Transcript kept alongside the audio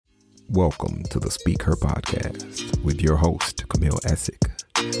Welcome to the Speak Her podcast with your host, Camille Essick,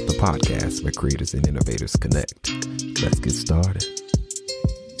 the podcast where creators and innovators connect. Let's get started.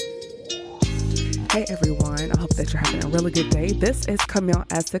 Hey everyone, I hope that you're having a really good day. This is Camille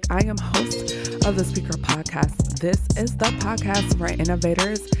Essick. I am host of the Speak Her podcast. This is the podcast where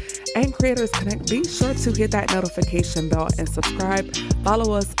innovators and creators connect. Be sure to hit that notification bell and subscribe.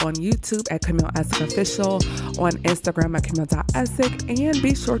 Follow us on YouTube at Camille Essick Official, on Instagram at Camille.Essick, and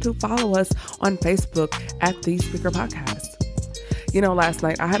be sure to follow us on Facebook at The Speaker Podcast. You know, last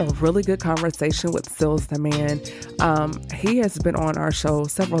night I had a really good conversation with Sills the Man. He has been on our show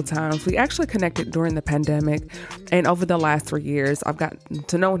several times. We actually connected during the pandemic, and over the last 3 years, I've gotten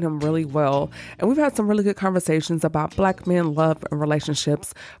to know him really well. And we've had some really good conversations about Black men, love, and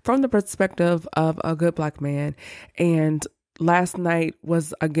relationships from the perspective of a good Black man. And last night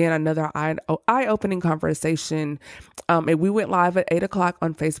was, again, another eye-opening conversation. And we went live at 8 o'clock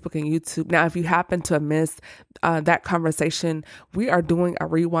on Facebook and YouTube. Now, if you happen to miss that conversation, we are doing a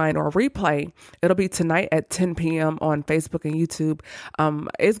rewind or a replay. It'll be tonight at 10 p.m. on Facebook and YouTube.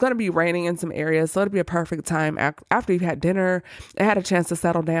 It's going to be raining in some areas, so it'll be a perfect time after you've had dinner and had a chance to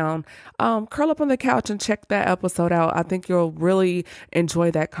settle down. Curl up on the couch and check that episode out. I think you'll really enjoy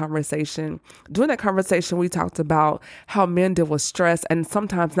that conversation. During that conversation, we talked about how men deal with stress and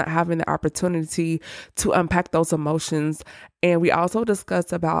sometimes not having the opportunity to unpack those emotions. And we also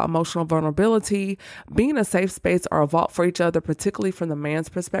discussed about emotional vulnerability, being a safe space or a vault for each other, particularly from the man's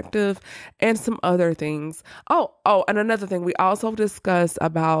perspective, and some other things. And another thing, we also discussed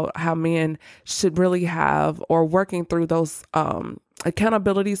about how men should really have, or working through those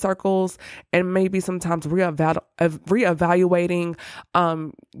accountability circles, and maybe sometimes reevaluating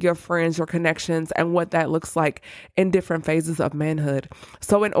your friends, your connections, and what that looks like in different phases of manhood.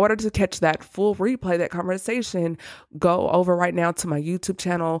 So in order to catch that full replay, that conversation, go over right now to my YouTube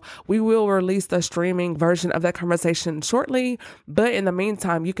channel. We will release the streaming version of that conversation shortly, but in the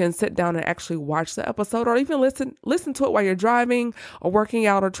meantime, you can sit down and actually watch the episode, or even listen to it while you're driving or working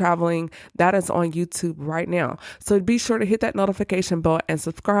out or traveling. That is on YouTube right now. So be sure to hit that notification bell and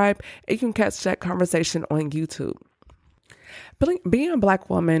subscribe. You can catch that conversation on YouTube. Being a Black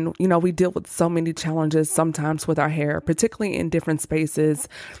woman, you know, we deal with so many challenges sometimes with our hair, particularly in different spaces.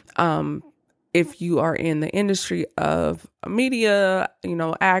 If you are in the industry of media, you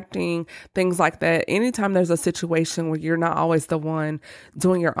know, acting, things like that, anytime there's a situation where you're not always the one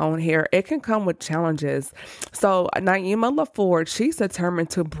doing your own hair, it can come with challenges. So Naima LaFord, she's determined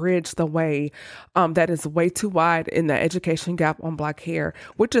to bridge the way that is way too wide in the education gap on Black hair,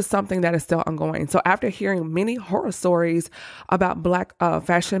 which is something that is still ongoing. So after hearing many horror stories about Black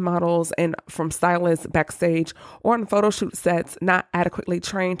fashion models and from stylists backstage or on photo shoot sets not adequately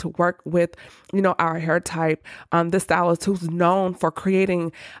trained to work with, you know, our hair type, the stylist who's known for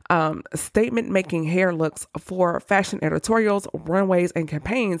creating statement-making hair looks for fashion editorials, runways, and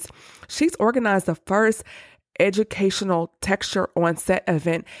campaigns, she's organized the first educational texture on set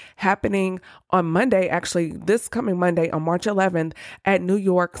event happening on Monday, actually this coming Monday on March 11th at New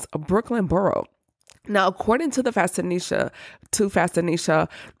York's Brooklyn Borough. Now, according to Fashionisha,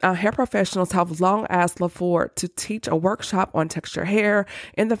 hair professionals have long asked LaFord to teach a workshop on texture hair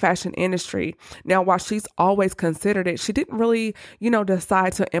in the fashion industry. Now, while she's always considered it, she didn't really,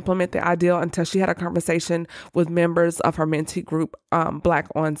 decide to implement the idea until she had a conversation with members of her mentee group, Black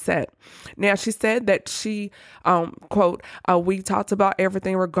on Set. Now, she said that she, quote, we talked about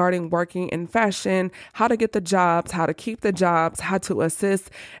everything regarding working in fashion, how to get the jobs, how to keep the jobs, how to assist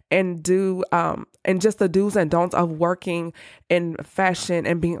and do, and just the do's and don'ts of working in fashion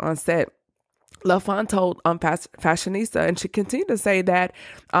and being on set. LaFond told Fashionista, and she continued to say that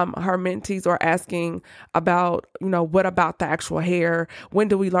her mentees are asking about, what about the actual hair? When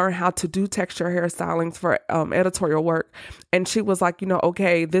do we learn how to do texture hairstylings for editorial work? And she was like,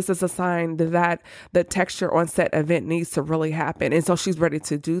 okay, this is a sign that the texture on set event needs to really happen. And so she's ready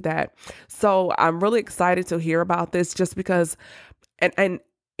to do that. So I'm really excited to hear about this, just because, and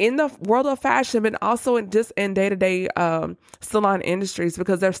in the world of fashion, but also in day-to-day salon industries,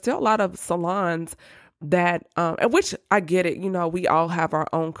 because there's still a lot of salons that, which I get it, we all have our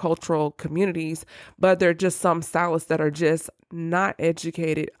own cultural communities, but there are just some stylists that are just not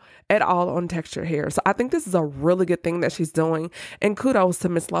educated at all on texture hair. So I think this is a really good thing that she's doing, and kudos to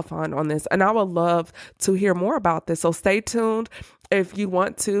Miss LaFond on this. And I would love to hear more about this. So stay tuned. If you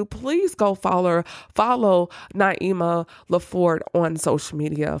want to, please go follow Naima LaFord on social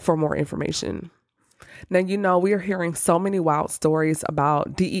media for more information. Now, we are hearing so many wild stories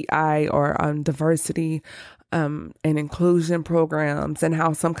about DEI or diversity and inclusion programs and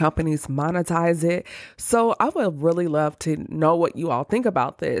how some companies monetize it. So I would really love to know what you all think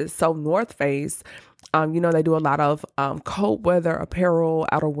about this. So North Face, they do a lot of cold weather apparel,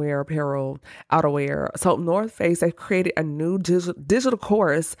 outerwear. So North Face, they created a new digital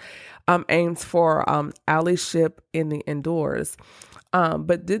course aimed for allyship in the indoors.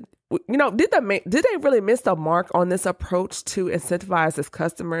 But did they really miss the mark on this approach to incentivize its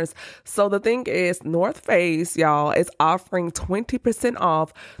customers? So the thing is, North Face, y'all, is offering 20%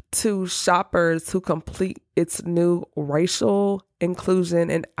 off to shoppers who complete its new racial inclusion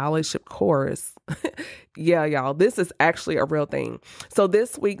and allyship course. Yeah, y'all, this is actually a real thing. So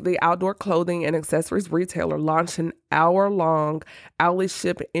this week, the outdoor clothing and accessories retailer launched an hour-long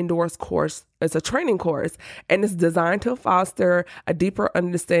allyship indoors course. It's a training course, and it's designed to foster a deeper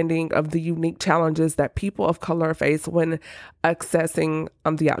understanding of the unique challenges that people of color face when accessing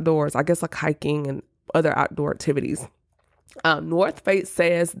the outdoors, I guess like hiking and other outdoor activities. North Face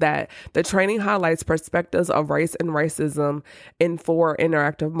says that the training highlights perspectives of race and racism in 4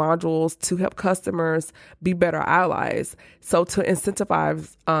 interactive modules to help customers be better allies. So to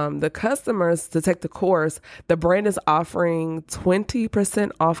incentivize the customers to take the course, the brand is offering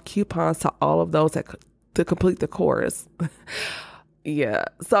 20% off coupons to all of those to complete the course. Yeah.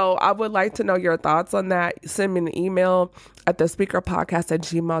 So I would like to know your thoughts on that. Send me an email at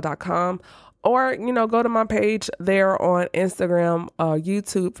thespeakerpodcast@gmail.com. Or, go to my page there on Instagram,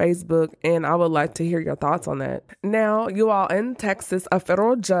 YouTube, Facebook, and I would like to hear your thoughts on that. Now, you all, in Texas, a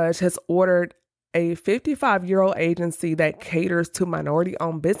federal judge has ordered a 55-year-old agency that caters to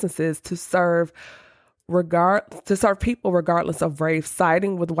minority-owned businesses to serve people regardless of race,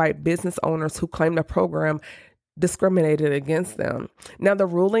 siding with white business owners who claim the program discriminated against them. Now, the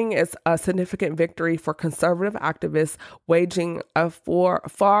ruling is a significant victory for conservative activists waging a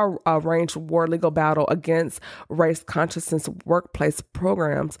far-range war legal battle against race-conscious workplace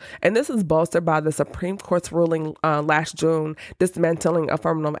programs. And this is bolstered by the Supreme Court's ruling last June dismantling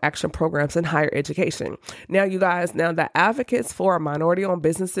affirmative action programs in higher education. Now, you guys, the advocates for minority-owned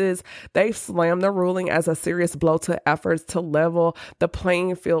businesses, they've slammed the ruling as a serious blow to efforts to level the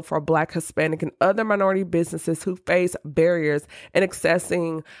playing field for Black, Hispanic, and other minority businesses who face barriers in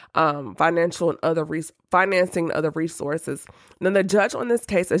accessing financial and other financing and other resources. Now, the judge on this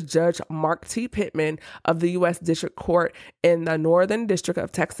case is Judge Mark T. Pittman of the U.S. District Court in the Northern District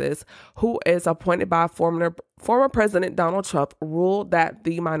of Texas, who is appointed by former President Donald Trump, ruled that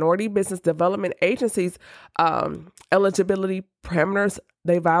the Minority Business Development Agency's eligibility parameters,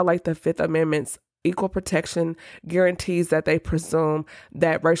 they violate the Fifth Amendment's equal protection guarantees that they presume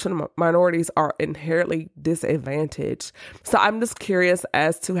that racial minorities are inherently disadvantaged. So I'm just curious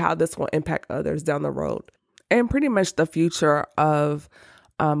as to how this will impact others down the road and pretty much the future of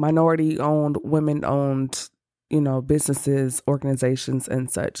minority-owned, women-owned, businesses, organizations,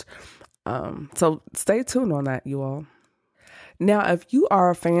 and such. So stay tuned on that, you all. Now, if you are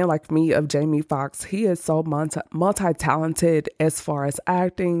a fan like me of Jamie Foxx, he is so multi-talented as far as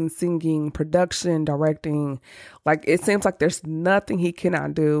acting, singing, production, directing. Like, it seems like there's nothing he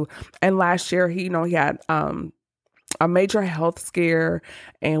cannot do. And last year, he had a major health scare,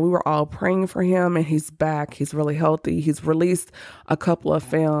 and we were all praying for him, and he's back. He's really healthy. He's released a couple of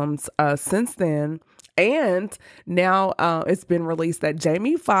films since then. And now it's been released that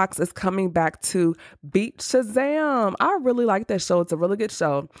Jamie Foxx is coming back to Beat Shazam. I really like that show. It's a really good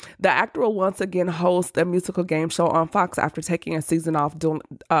show. The actor will once again host a musical game show on Fox after taking a season off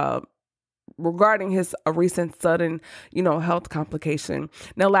regarding his recent sudden, health complication.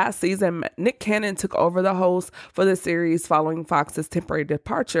 Now, last season, Nick Cannon took over the host for the series following Fox's temporary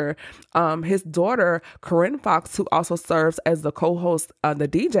departure. His daughter, Corinne Foxx, who also serves as the co-host, the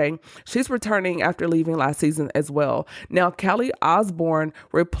DJ, she's returning after leaving last season as well. Now, Kelly Osbourne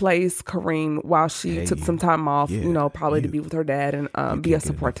replaced Corinne while she took some time off, probably to be with her dad and be a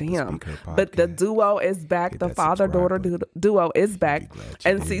support to him. But the duo is back. The father-daughter duo is back.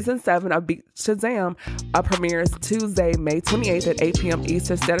 And season 7 of Beat Shazam premieres Tuesday, May 28th at 8 p.m.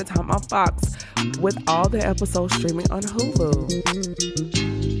 Eastern Standard Time on Fox, with all the episodes streaming on Hulu.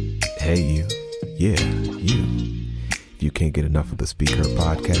 Hey, you. Yeah, you. If you can't get enough of the Speaker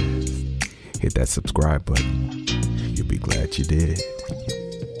Podcast, hit that subscribe button. You'll be glad you did.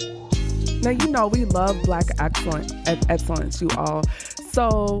 Now, we love Black excellence, you all.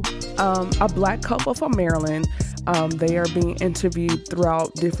 So, a Black couple from Maryland They are being interviewed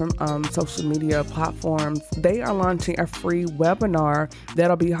throughout different social media platforms. They are launching a free webinar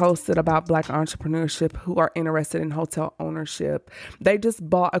that'll be hosted about Black entrepreneurship who are interested in hotel ownership. They just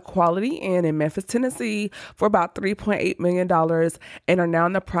bought a Quality Inn in Memphis, Tennessee for about $3.8 million and are now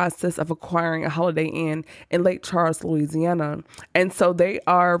in the process of acquiring a Holiday Inn in Lake Charles, Louisiana. And so they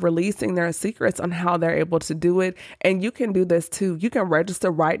are releasing their secrets on how they're able to do it. And you can do this too. You can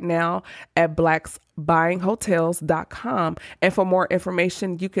register right now at blacksbuyinghotels.com. And for more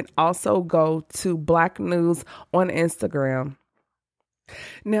information, you can also go to Black News on Instagram.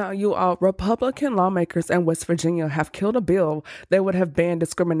 Now, you all, Republican lawmakers in West Virginia have killed a bill that would have banned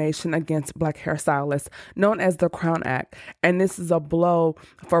discrimination against Black hairstylists, known as the Crown Act. And this is a blow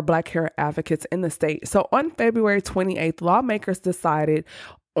for Black hair advocates in the state. So on February 28th, lawmakers decided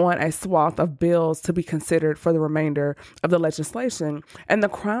on a swath of bills to be considered for the remainder of the legislation, and the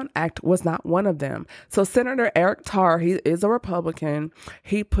Crown Act was not one of them. So Senator Eric Tarr, he is a Republican,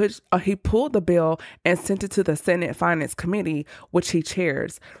 he pulled the bill and sent it to the Senate Finance Committee, which he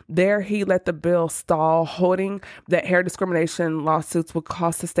chairs. There, he let the bill stall, holding that hair discrimination lawsuits would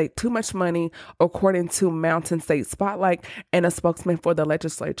cost the state too much money, according to Mountain State Spotlight and a spokesman for the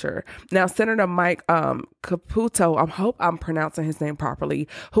legislature. Now, Senator Mike Caputo, I hope I'm pronouncing his name properly,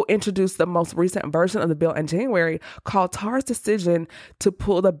 who introduced the most recent version of the bill in January, called Tarr's decision to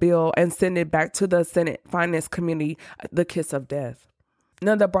pull the bill and send it back to the Senate Finance Committee the kiss of death.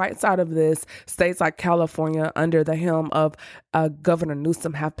 Now, the bright side of this, states like California, under the helm of Governor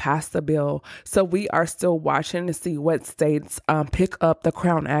Newsom, have passed the bill. So we are still watching to see what states pick up the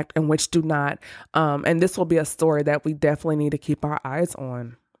Crown Act and which do not. And this will be a story that we definitely need to keep our eyes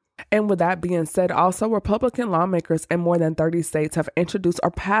on. And with that being said, also Republican lawmakers in more than 30 states have introduced or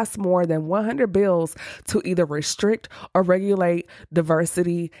passed more than 100 bills to either restrict or regulate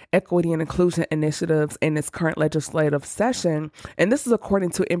diversity, equity, and inclusion initiatives in its current legislative session. And this is according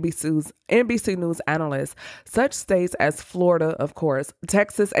to NBC News analysts. Such states as Florida, of course,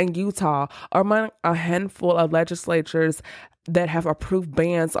 Texas, and Utah are among a handful of legislatures that have approved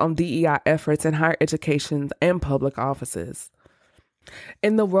bans on DEI efforts in higher education and public offices.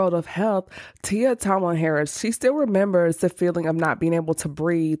 In the world of health, Tia Tomlin-Harris, she still remembers the feeling of not being able to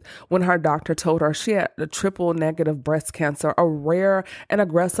breathe when her doctor told her she had a triple negative breast cancer, a rare and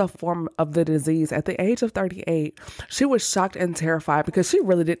aggressive form of the disease at the age of 38. She was shocked and terrified because she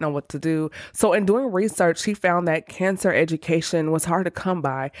really didn't know what to do. So in doing research, she found that cancer education was hard to come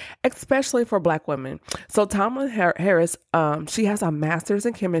by, especially for Black women. So Tomlin-Harris, she has a master's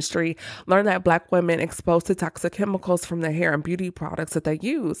in chemistry, learned that Black women exposed to toxic chemicals from the hair and beauty products that they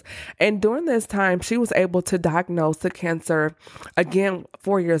use. And during this time, she was able to diagnose the cancer again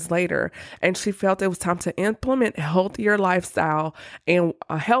 4 years later. And she felt it was time to implement a healthier lifestyle and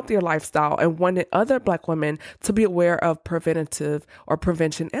wanted other Black women to be aware of preventative or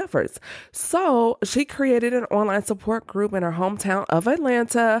prevention efforts. So she created an online support group in her hometown of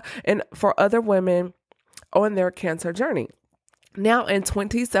Atlanta and for other women on their cancer journey. Now, in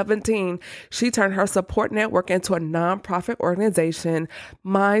 2017, she turned her support network into a nonprofit organization,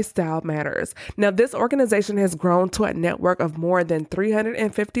 My Style Matters. Now, this organization has grown to a network of more than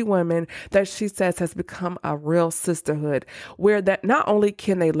 350 women that she says has become a real sisterhood, where that not only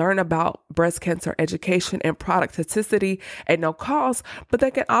can they learn about breast cancer education and product toxicity at no cost, but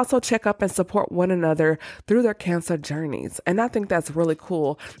they can also check up and support one another through their cancer journeys. And I think that's really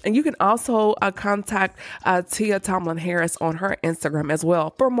cool. And you can also contact Tia Tomlin-Harris on her Instagram as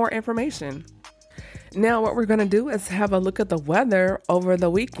well for more information. Now, what we're going to do is have a look at the weather over the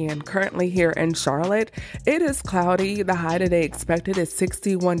weekend. Currently here in Charlotte, it is cloudy. The high today expected is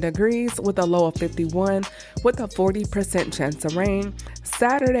 61 degrees with a low of 51 with a 40% chance of rain.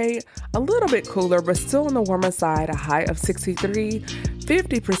 Saturday, a little bit cooler, but still on the warmer side, a high of 63,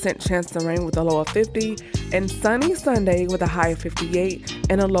 50% chance of rain with a low of 50, and sunny Sunday with a high of 58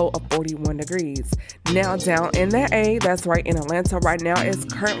 and a low of 41 degrees. Now down in the A, that's right in Atlanta right now, it's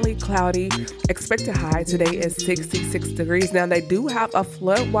currently cloudy. Expected high today is 66 degrees. Now they do have a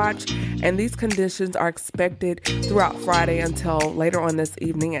flood watch, and these conditions are expected throughout Friday until later on this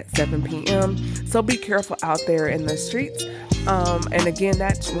evening at 7 p.m. So be careful out there in the streets. And again,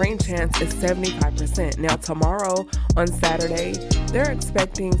 that rain chance is 75%. Now tomorrow on Saturday, they're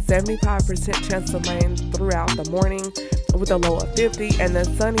expecting 75% chance of rain throughout the morning with a low of 50, and then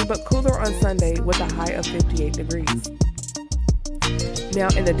sunny but cooler on Sunday with a high of 58 degrees. Now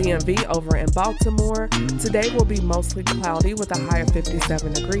in the DMV over in Baltimore, today will be mostly cloudy with a high of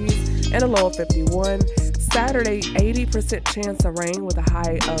 57 degrees and a low of 51. Saturday, 80% chance of rain with a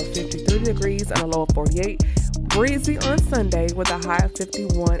high of 53 degrees and a low of 48. Breezy on Sunday with a high of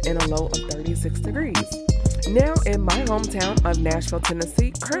 51 and a low of 36 degrees. Now in my hometown of Nashville,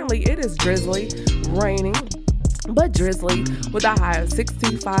 Tennessee, currently it is drizzly, raining, but drizzly with a high of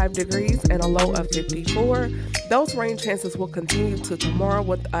 65 degrees and a low of 54. Those rain chances will continue to tomorrow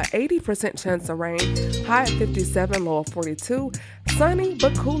with an 80% chance of rain, high of 57, low of 42. Sunny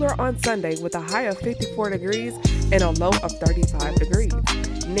but cooler on Sunday with a high of 54 degrees and a low of 35 degrees.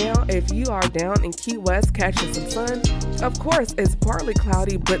 Now, if you are down in Key West catching some sun, of course, it's partly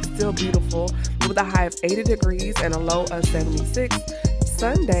cloudy but still beautiful with a high of 80 degrees and a low of 76.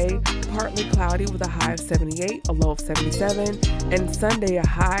 Sunday, partly cloudy with a high of 78, a low of 77, and Sunday a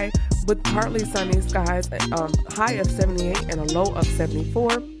high with partly sunny skies, high of 78 and a low of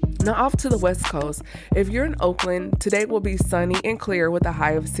 74. Now off to the West Coast. If you're in Oakland, today will be sunny and clear with a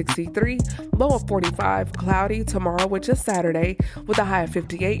high of 63, low of 45, cloudy tomorrow, which is Saturday, with a high of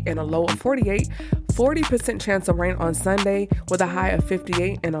 58 and a low of 48. 40% chance of rain on Sunday with a high of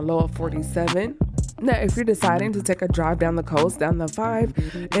 58 and a low of 47. Now, if you're deciding to take a drive down the coast, down the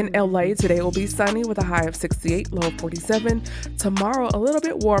 5, in LA, today will be sunny with a high of 68, low of 47. Tomorrow, a little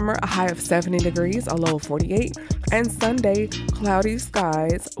bit warmer, a high of 70 degrees, a low of 48. And Sunday, cloudy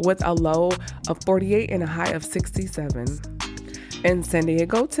skies with a low of 48 and a high of 67. In San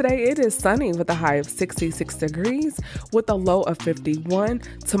Diego today, it is sunny with a high of 66 degrees with a low of 51.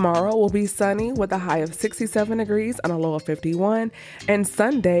 Tomorrow will be sunny with a high of 67 degrees and a low of 51. And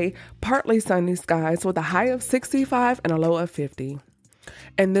Sunday, partly sunny skies with a high of 65 and a low of 50.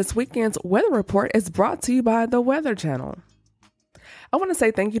 And this weekend's weather report is brought to you by the Weather Channel. I want to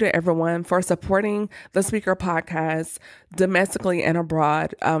say thank you to everyone for supporting the Speaker Podcast domestically and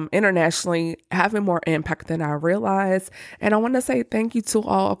abroad, internationally, having more impact than I realized. And I want to say thank you to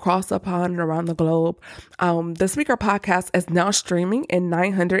all across the pond and around the globe. The Speaker Podcast is now streaming in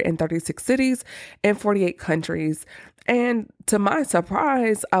 936 cities in 48 countries. And to my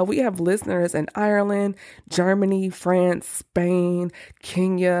surprise, we have listeners in Ireland, Germany, France, Spain,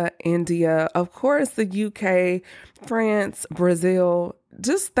 Kenya, India, of course, the UK, France, Brazil.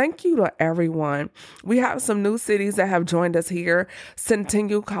 Just thank you to everyone. We have some new cities that have joined us here.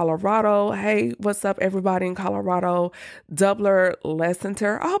 Centennial, Colorado. Hey, what's up, everybody in Colorado? Dubler,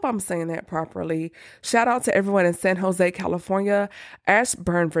 Leicester. I hope I'm saying that properly. Shout out to everyone in San Jose, California,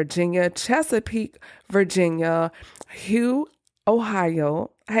 Ashburn, Virginia, Chesapeake, Virginia, Hugh,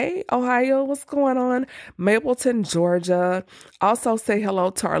 Ohio. Hey, Ohio, what's going on? Mapleton, Georgia. Also say hello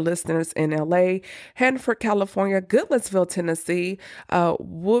to our listeners in LA, Hanford, California, Goodlettsville, Tennessee,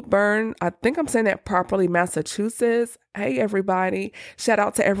 Woodburn, I think I'm saying that properly, Massachusetts. Hey, everybody. Shout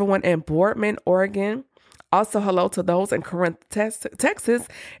out to everyone in Boardman, Oregon. Also, hello to those in Corinth, Texas,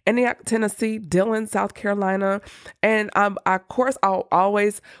 Antioch, Tennessee, Dillon, South Carolina. And of course, I'll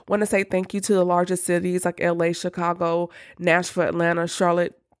always want to say thank you to the largest cities like LA, Chicago, Nashville, Atlanta,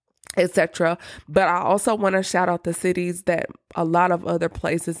 Charlotte, etc. But I also want to shout out the cities that a lot of other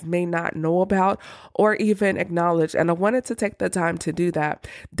places may not know about or even acknowledge. And I wanted to take the time to do that.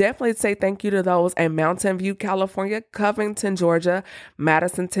 Definitely say thank you to those in Mountain View, California, Covington, Georgia,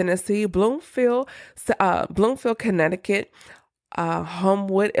 Madison, Tennessee, Bloomfield, Connecticut,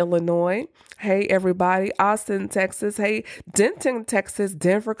 Homewood, Illinois. Hey, everybody. Austin, Texas. Hey, Denton, Texas.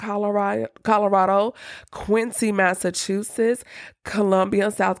 Denver, Colorado. Quincy, Massachusetts.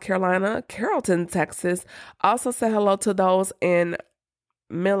 Columbia, South Carolina. Carrollton, Texas. Also say hello to those in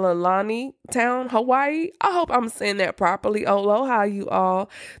Mililani Town, Hawaii. I hope I'm saying that properly. Aloha, you all.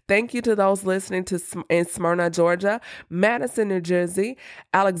 Thank you to those listening in Smyrna, Georgia, Madison, New Jersey,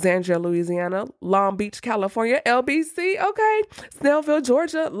 Alexandria, Louisiana, Long Beach, California, LBC, okay, Snellville,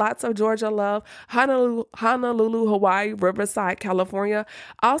 Georgia, lots of Georgia love, Honolulu, Hawaii, Riverside, California.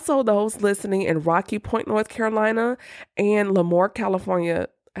 Also those listening in Rocky Point, North Carolina, and Lemoore, California.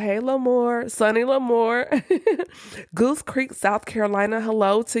 Hey, Lemoore, sunny Lemoore. Goose Creek, South Carolina.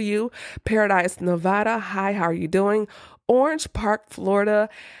 Hello to you. Paradise, Nevada. Hi, how are you doing? Orange Park, Florida.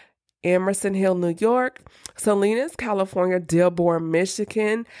 Emerson Hill, New York. Salinas, California. Dearborn,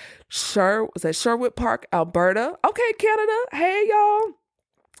 Michigan. Sherwood Park, Alberta. Okay, Canada. Hey, y'all.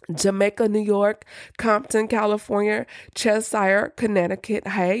 Jamaica, New York, Compton, California, Cheshire, Connecticut.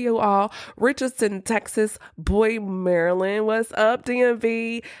 Hey, you all. Richardson, Texas, Boyd, Maryland. What's up,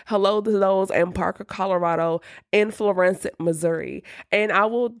 DMV? Hello to those in Parker, Colorado, and Florence, Missouri. And I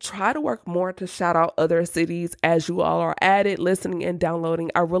will try to work more to shout out other cities as you all are at it, listening and downloading.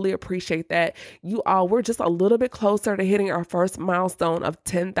 I really appreciate that. You all, we're just a little bit closer to hitting our first milestone of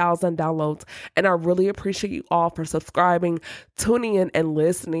 10,000 downloads. And I really appreciate you all for subscribing, tuning in, and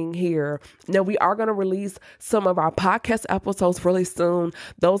listening listening here. Now, we are going to release some of our podcast episodes really soon.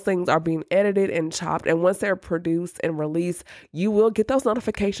 Those things are being edited and chopped. And once they're produced and released, you will get those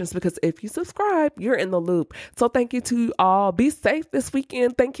notifications, because if you subscribe, you're in the loop. So thank you to you all. Be safe this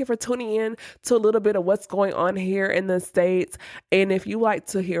weekend. Thank you for tuning in to a little bit of what's going on here in the States. And if you like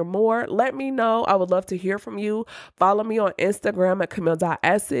to hear more, let me know. I would love to hear from you. Follow me on Instagram at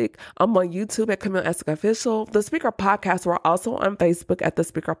Camille.Essick. I'm on YouTube at Camille Essick Official. The Speaker Podcast, we're also on Facebook at The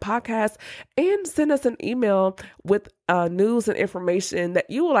Speaker Podcast. And send us an email with news and information that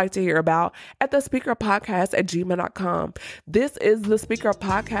you would like to hear about at thespeakerpodcast@gmail.com. This is The Speaker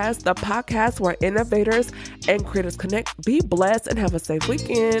Podcast, the podcast where innovators and creators connect. Be blessed and have a safe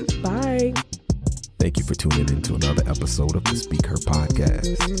weekend. Bye. Thank you for tuning in to another episode of the Speaker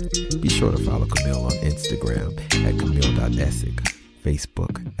Podcast. Be sure to follow Camille on Instagram at Camille.Essick,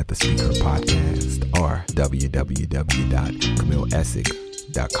 Facebook at The Speaker Podcast, or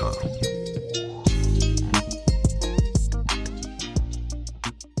www.CamilleEssick.com.